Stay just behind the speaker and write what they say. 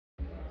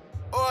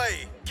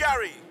Hey,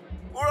 Gary,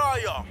 where are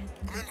ya?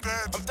 I'm in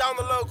bed. I'm down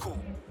the local.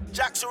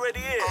 Jack's already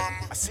here.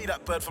 I see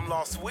that bird from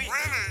last week.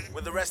 Really?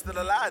 With the rest of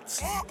the lads.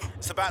 What?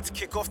 It's about to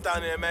kick off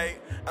down here, mate.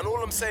 And all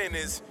I'm saying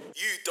is,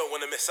 you don't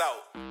want to miss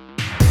out.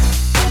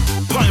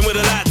 Pint with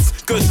the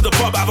lads, go to the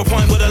pub, have a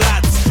pint with the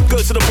lads. Go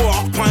to the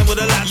bar, pint with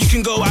the lads. You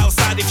can go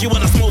outside if you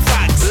wanna smoke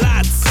fags.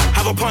 Lads,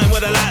 have a pint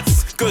with the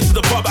lads. Go to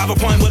the pub, have a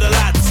pint with the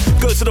lads.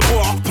 Go to the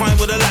bar, pint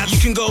with the lads. You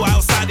can go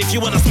outside if you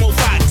wanna smoke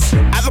fags.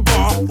 At the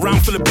bar,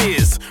 round full of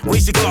beers.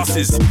 Raise your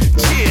glasses,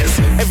 cheers.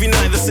 Every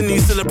night there's a new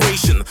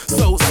celebration.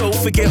 So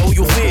forget all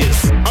your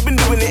fears. I've been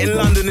doing it in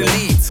London and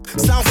Leeds.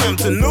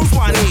 Southampton knows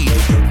what I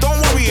need. Don't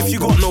worry if you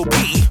got no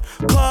P,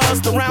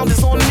 cause the round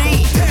is on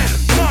me. 10,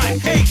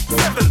 9, 8,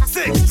 7,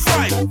 6,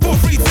 5, 4,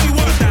 3, 2,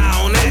 1.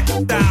 Down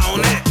it, down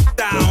it,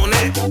 down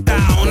it,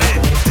 down it.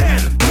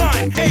 10,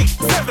 9, 8,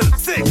 7,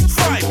 6,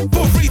 5,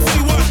 4, 3, 2,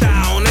 1.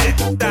 Down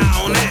it,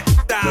 down it,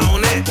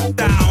 down it,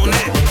 down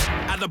it.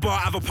 At the bar,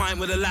 have a pint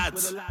with the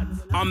lads.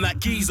 I'm that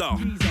geezer,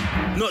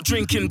 not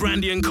drinking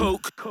brandy and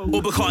coke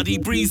or Bacardi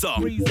Breezer.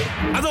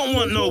 I don't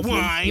want no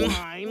wine,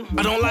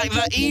 I don't like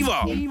that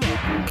either.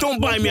 Don't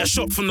buy me a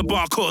shot from the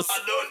bar, cause I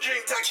don't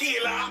drink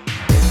tequila.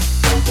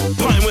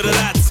 Pint with the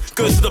lads,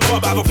 go to the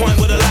pub, have a pint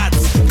with the lads.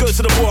 Go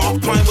to the bar,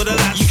 pint with the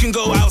lads. You can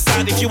go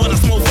outside if you wanna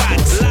smoke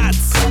fags.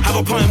 Lads, have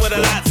a pint with the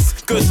lads.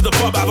 Go to the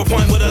pub, have a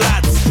pint with the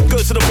lads. Go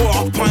to the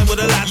bar, pint with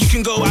the lads. You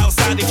can go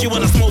outside if you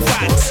wanna smoke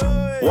fags.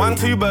 1,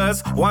 2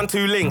 birds, 1,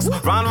 2 links.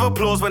 Round of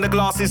applause when the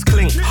glasses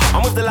clink.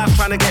 I'm with the lads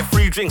trying to get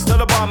free drinks. Tell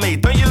the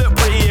barmaid, don't you look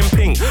pretty in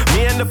pink?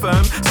 Me and the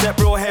firm, step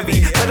real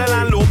heavy. Tell the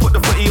landlord, put the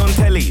footy on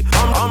telly.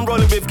 I'm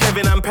rolling with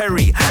Kevin and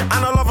Perry.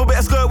 And I love a bit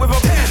of skirt with a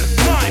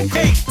 10,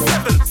 9, 8,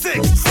 7,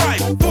 6,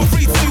 5, 4,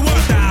 3, 2,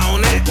 1.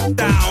 Down it,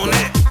 down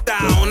it,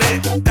 down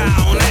it,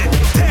 down it.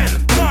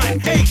 10,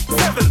 9, 8,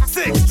 7,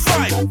 6,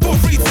 5, 4,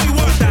 3, 2,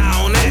 1.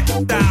 Down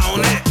it, down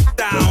it,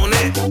 down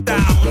it,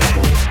 down it.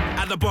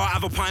 At the bar,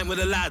 have a pint with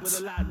the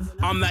lads.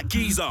 I'm that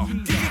geezer,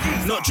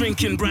 not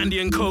drinking brandy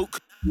and coke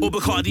or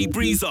Bacardi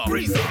Breezer.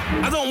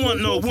 I don't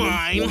want no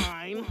wine,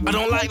 I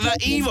don't like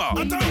that either.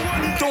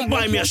 Don't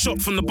buy me a shot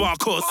from the bar,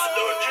 cause I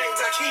don't drink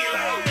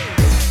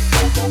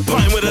tequila.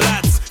 Pint with the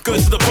lads, go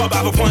to the pub,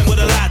 have a pint with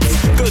the lads.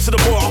 Go to the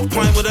bar,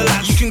 pint with the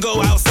lads. You can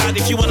go outside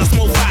if you wanna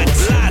smoke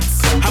fags.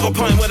 Lads, have a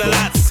pint with the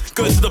lads.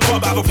 Go to the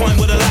pub, have a pint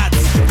with the lads.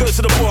 Go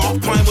to the bar,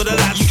 pint with the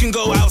lads. You can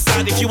go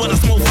outside if you wanna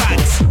smoke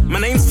fags. My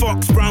name's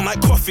Fox, brown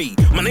like coffee.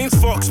 My name's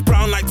Fox,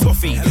 brown like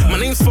toffee. My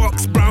name's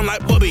Fox, brown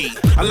like Bobby.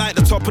 I like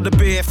the top of the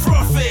beer,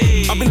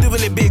 frothy. I've been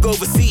doing it big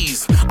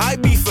overseas. I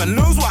beefer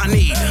knows what I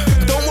need.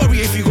 Don't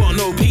worry if you got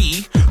no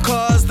P,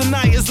 cause the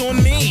night is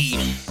on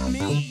me.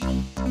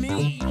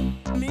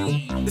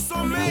 It's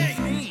on me.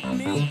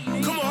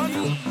 Come on.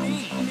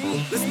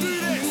 Let's do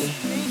this.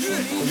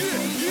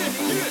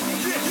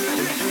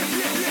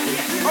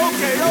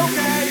 Okay.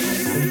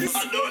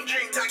 I don't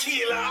drink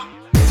tequila.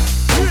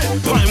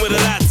 Pint with the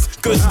lads,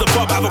 go to the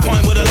pub, have a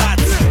pint with the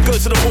lads. Go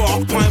to the bar,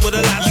 pint with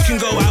the lads. You can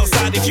go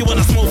outside if you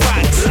wanna smoke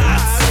fags.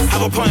 Lads,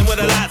 have a pint with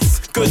the lads.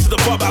 Go to the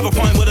pub, have a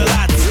pint with the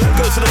lads.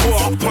 Go to the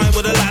bar, pint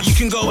with the lads. You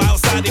can go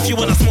outside if you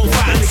wanna smoke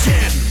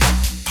fags.